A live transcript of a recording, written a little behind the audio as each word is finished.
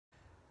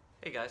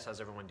Hey guys, how's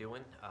everyone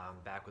doing?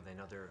 Back with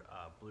another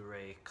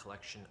Blu-ray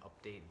collection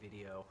update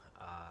video.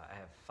 I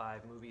have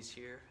 5 movies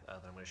here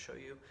that I'm going to show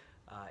you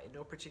in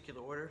no particular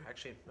order.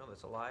 Actually, no,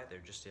 that's a lie. They're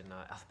just in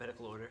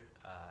alphabetical order.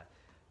 I'm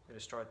going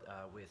to start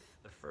with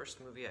the first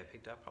movie I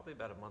picked up probably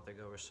about a month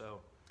ago or so.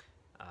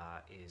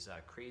 Is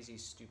Crazy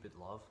Stupid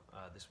Love.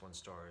 This one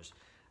stars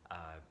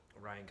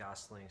Ryan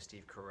Gosling,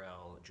 Steve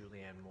Carell,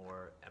 Julianne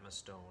Moore, Emma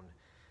Stone,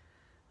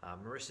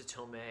 Marissa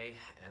Tomei,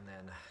 and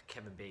then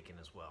Kevin Bacon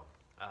as well.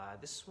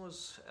 This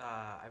was,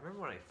 I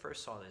remember when I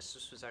first saw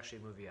this was actually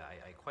a movie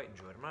I quite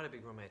enjoyed. I'm not a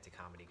big romantic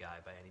comedy guy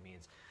by any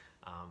means,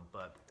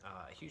 but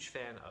a huge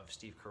fan of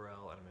Steve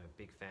Carell, and I'm a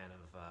big fan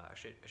of,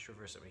 actually I should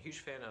reverse it, I'm a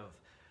huge fan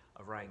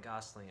of Ryan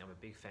Gosling. I'm a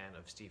big fan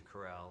of Steve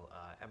Carell,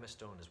 Emma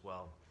Stone as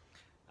well,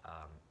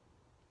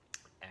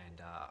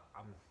 and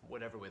I'm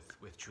whatever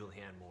with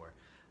Julianne Moore.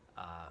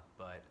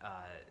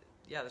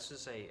 Yeah, this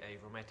is a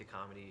romantic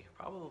comedy,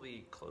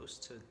 probably close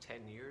to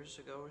 10 years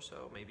ago or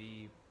so,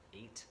 maybe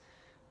 8.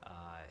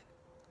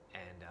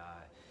 And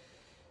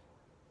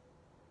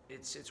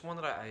it's one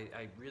that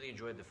I really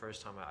enjoyed the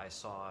first time I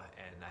saw,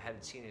 and I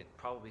hadn't seen it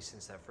probably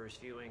since that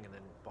first viewing, and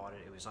then bought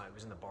it. It was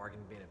in the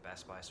bargain bin at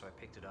Best Buy, so I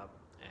picked it up,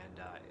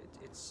 and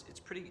it's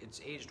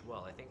aged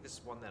well. I think this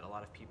is one that a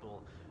lot of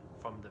people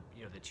from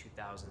the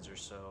 2000s or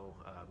so,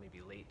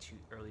 maybe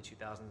early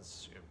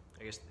 2000s.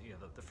 I guess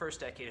the first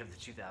decade of the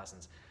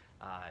 2000s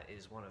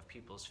is one of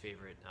people's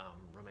favorite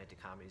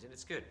romantic comedies, and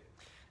it's good.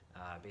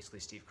 Basically,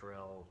 Steve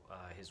Carell,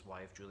 his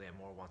wife Julianne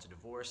Moore, wants a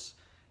divorce,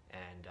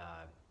 and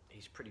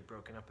he's pretty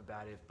broken up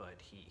about it. But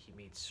he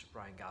meets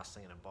Ryan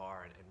Gosling in a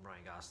bar, and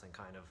Ryan Gosling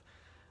kind of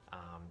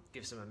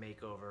gives him a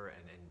makeover,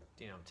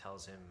 and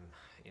tells him,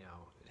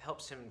 it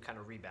helps him kind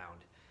of rebound,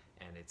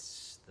 and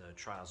it's the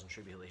trials and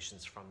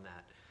tribulations from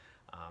that.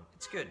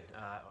 It's good.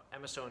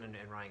 Emma Stone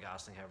and Ryan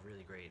Gosling have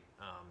really great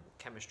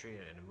chemistry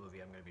in a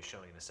movie I'm going to be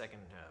showing in a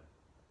second.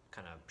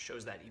 Kind of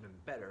shows that even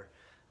better.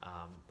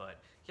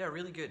 But yeah,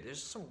 really good.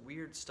 There's some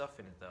weird stuff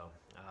in it though.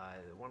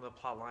 One of the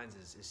plot lines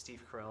is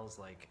Steve Carell's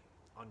like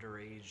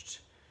underage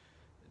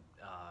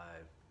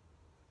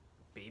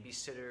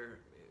babysitter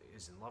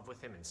is in love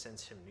with him and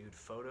sends him nude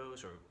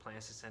photos, or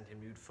plans to send him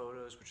nude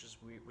photos, which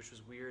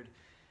was weird.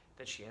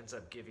 Then she ends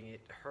up giving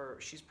it her.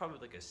 She's probably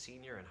like a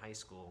senior in high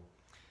school,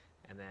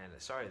 and then,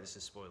 sorry, this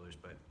is spoilers,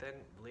 but then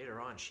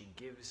later on she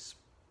gives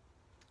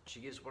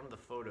one of the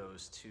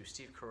photos to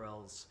Steve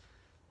Carell's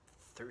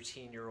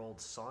 13-year-old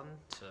son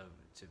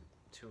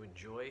to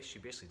enjoy. She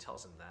basically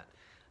tells him that.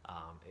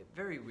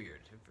 Very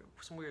weird.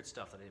 Some weird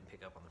stuff that I didn't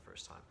pick up on the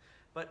first time.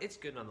 But it's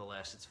good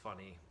nonetheless. It's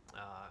funny.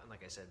 And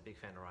like I said, big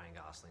fan of Ryan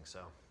Gosling. So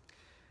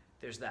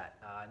there's that.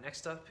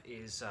 Next up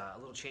is a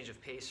little change of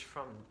pace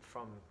from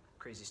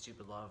Crazy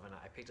Stupid Love, and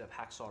I picked up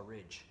Hacksaw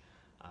Ridge.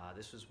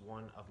 This was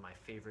one of my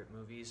favorite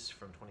movies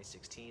from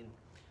 2016.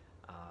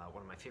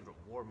 One of my favorite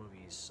war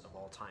movies of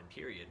all time,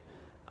 period.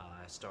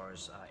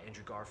 Stars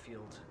Andrew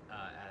Garfield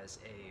as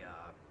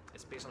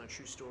it's based on a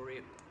true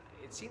story.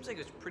 It seems like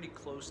it's pretty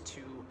close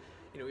to,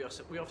 we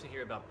often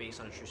hear about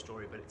based on a true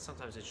story, but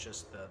sometimes it's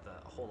just the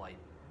whole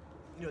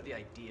the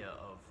idea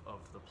of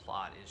the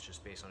plot is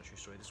just based on a true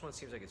story. This one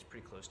seems like it's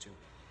pretty close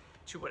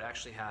to what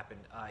actually happened.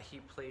 He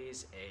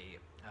plays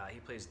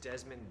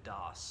Desmond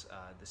Doss.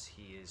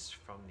 He is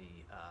from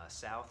the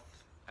South.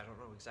 I don't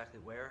know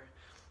exactly where.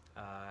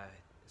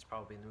 It's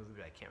probably in the movie,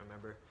 but I can't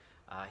remember.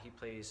 He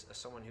plays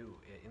someone who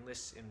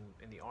enlists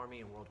in the army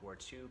in World War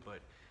II,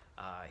 but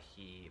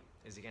he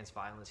is against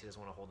violence. He doesn't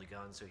want to hold a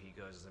gun, so he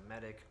goes as a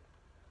medic,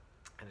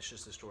 and it's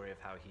just the story of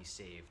how he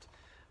saved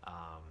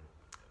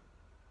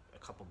a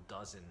couple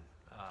dozen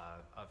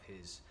of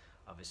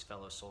his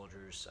fellow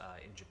soldiers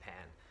in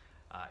Japan.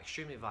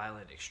 Extremely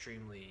violent,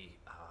 extremely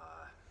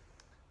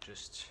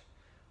just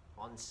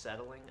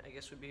unsettling, I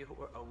guess would be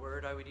a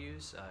word I would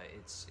use.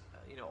 It's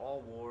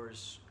all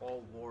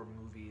war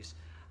movies,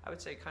 I would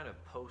say kind of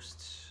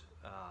post,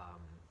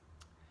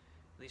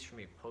 at least for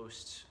me,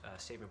 post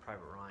Saving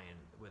Private Ryan,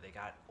 where they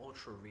got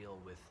ultra real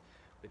with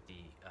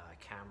the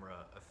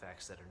camera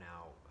effects that are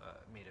now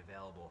made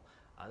available.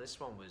 This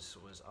one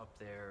was up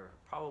there,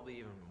 probably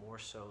even more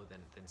so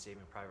than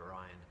Saving Private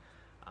Ryan,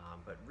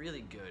 but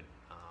really good.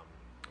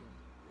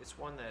 It's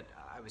one that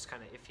I was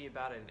kind of iffy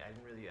about.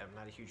 I'm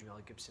not a huge Mel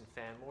Gibson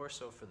fan, more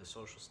so for the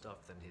social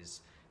stuff than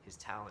his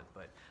talent,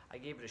 but I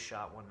gave it a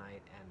shot one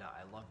night, and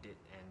I loved it.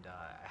 And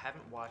I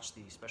haven't watched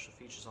the special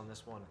features on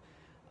this one.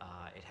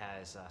 It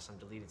has some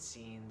deleted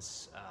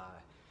scenes.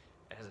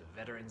 It has a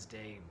Veterans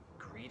Day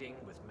greeting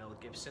with Mel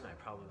Gibson. I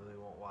probably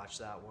won't watch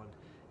that one.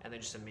 And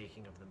then just a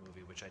making of the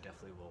movie, which I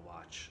definitely will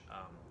watch.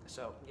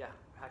 So yeah,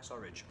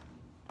 Hacksaw Ridge.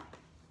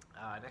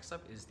 Next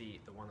up is the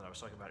one that I was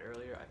talking about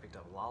earlier. I picked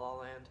up La La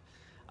Land.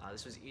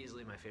 This was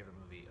easily my favorite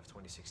movie of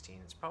 2016.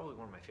 It's probably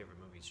one of my favorite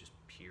movies, just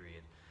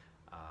period.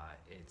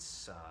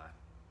 It's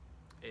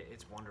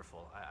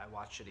wonderful. I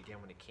watched it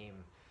again when it came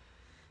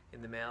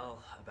in the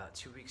mail about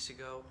 2 weeks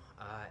ago,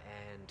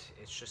 and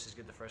it's just as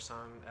good the first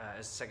time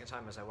as the second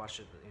time as I watched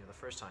it the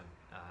first time.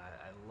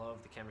 I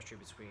love the chemistry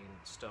between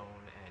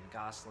Stone and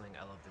Gosling.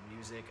 I love the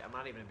music. I'm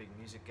not even a big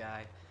music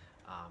guy.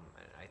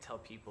 I tell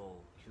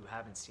people who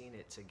haven't seen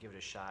it to give it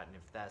a shot, and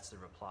if that's the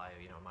reply,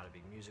 you know, I'm not a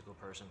big musical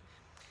person.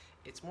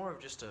 It's more of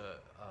just a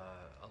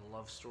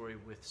love story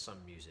with some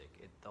music.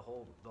 The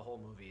whole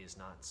movie is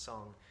not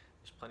sung.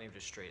 There's plenty of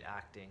just straight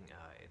acting.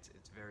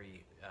 It's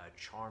very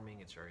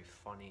charming. It's very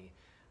funny.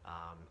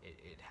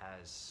 It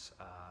has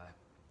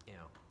you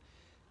know,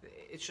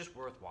 it's just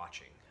worth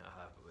watching.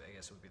 I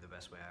guess would be the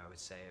best way I would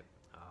say it.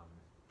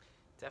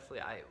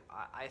 Definitely,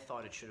 I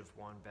thought it should have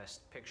won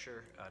Best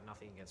Picture.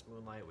 Nothing Against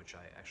Moonlight, which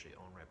I actually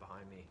own right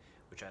behind me,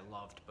 which I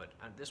loved. But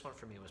this one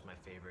for me was my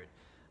favorite.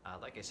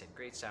 Like I said,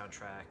 great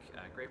soundtrack,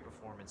 great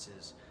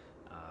performances.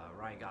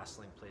 Ryan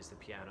Gosling plays the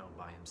piano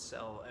by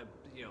himself.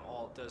 You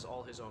know, does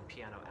all his own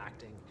piano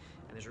acting.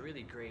 And there's a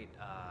really great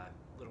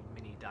little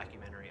mini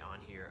documentary on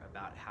here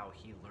about how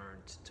he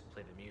learned to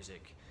play the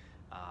music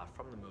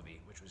from the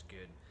movie, which was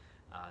good.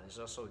 There's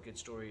also a good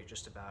story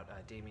just about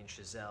Damien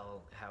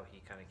Chazelle, how he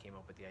kind of came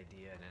up with the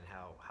idea, and then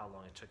how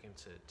long it took him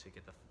to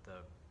get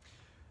the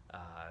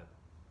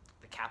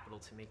capital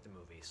to make the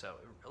movie. So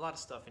a lot of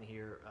stuff in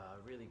here,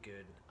 really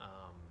good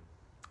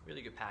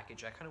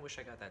package. I kind of wish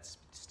I got that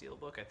steel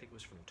book. I think it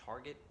was from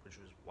Target, which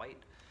was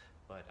white,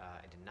 but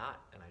I did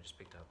not, and I just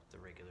picked up the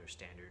regular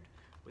standard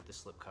with the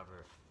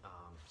slipcover.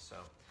 So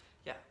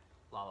yeah,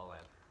 La La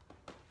Land.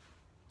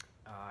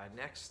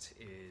 Next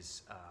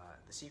is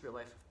The Secret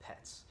Life of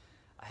Pets.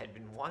 I had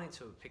been wanting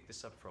to pick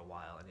this up for a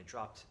while, and it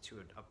dropped to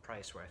a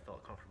price where I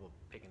felt comfortable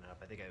picking it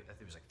up. I think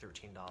it was like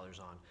 $13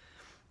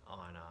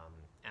 on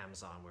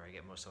Amazon, where I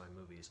get most of my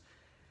movies.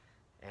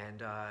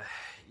 And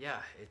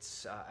yeah,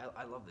 it's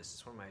I love this.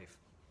 It's one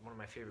of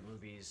my favorite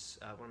movies,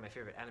 one of my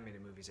favorite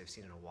animated movies I've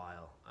seen in a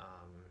while.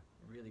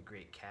 Really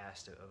great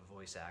cast of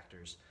voice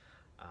actors,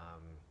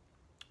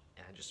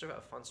 and just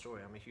a fun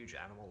story. I'm a huge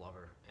animal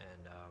lover,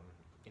 and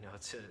you know,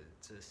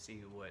 to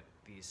see what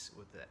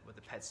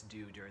the pets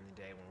do during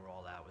the day when we're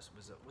all out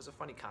was a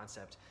funny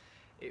concept.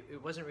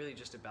 It wasn't really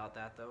just about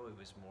that though. It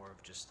was more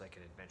of just like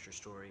an adventure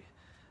story.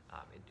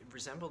 It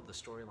resembled the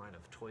storyline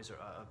of Toy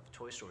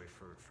Story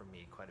for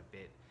me quite a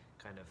bit.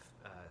 Kind of,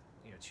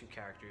 you know, two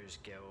characters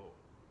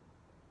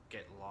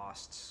get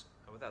lost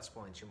without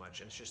spoiling too much,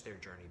 and it's just their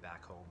journey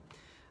back home.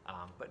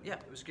 But yeah,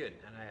 it was good,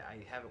 and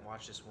I haven't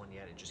watched this one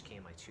yet. It just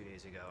came like 2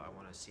 days ago. I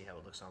want to see how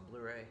it looks on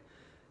Blu-ray,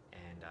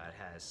 and it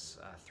has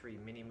 3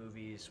 mini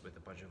movies with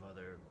a bunch of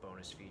other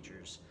bonus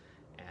features,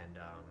 and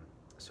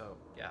so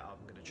yeah,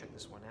 I'm gonna check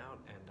this one out,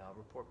 and I'll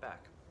report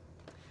back.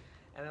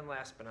 And then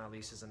last but not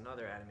least is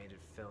another animated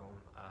film,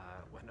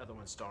 another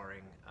one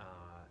starring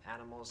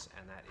animals,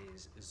 and that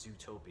is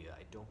Zootopia.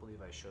 I don't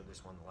believe I showed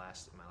this one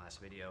in my last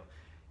video.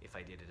 If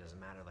I did, it doesn't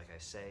matter. Like I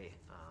say,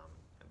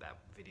 that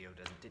video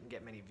didn't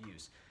get many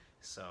views,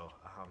 so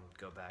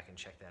go back and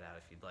check that out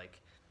if you'd like.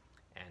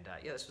 And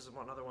yeah, this was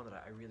another one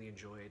that I really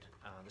enjoyed.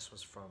 This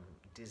was from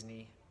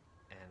Disney,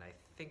 and I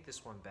think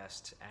this won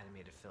Best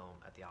Animated Film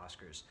at the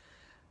Oscars.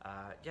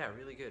 Yeah,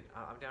 really good.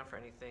 I'm down for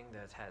anything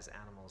that has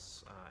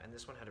animals, and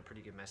this one had a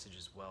pretty good message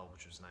as well,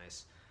 which was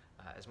nice,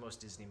 as most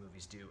Disney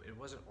movies do. It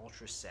wasn't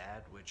ultra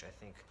sad, which I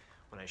think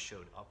when I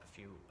showed up a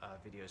few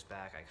videos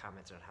back, I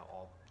commented on how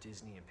all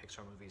Disney and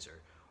Pixar movies are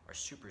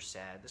super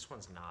sad. This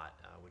one's not,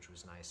 which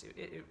was nice.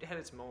 It had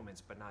its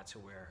moments, but not to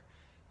where,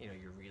 you know,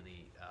 you're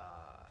really,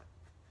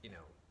 you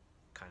know,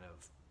 kind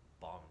of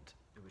bummed.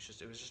 It was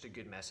just a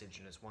good message,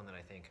 and it's one that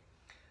I think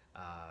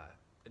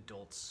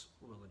adults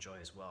will enjoy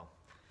as well.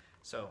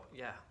 So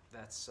yeah,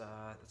 that's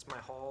my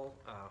haul.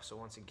 So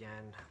once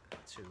again,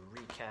 to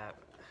recap,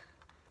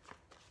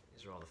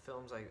 these are all the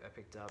films I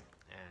picked up,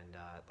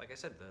 and like I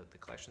said, the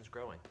collection's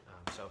growing.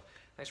 So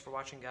thanks for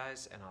watching,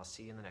 guys, and I'll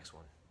see you in the next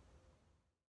one.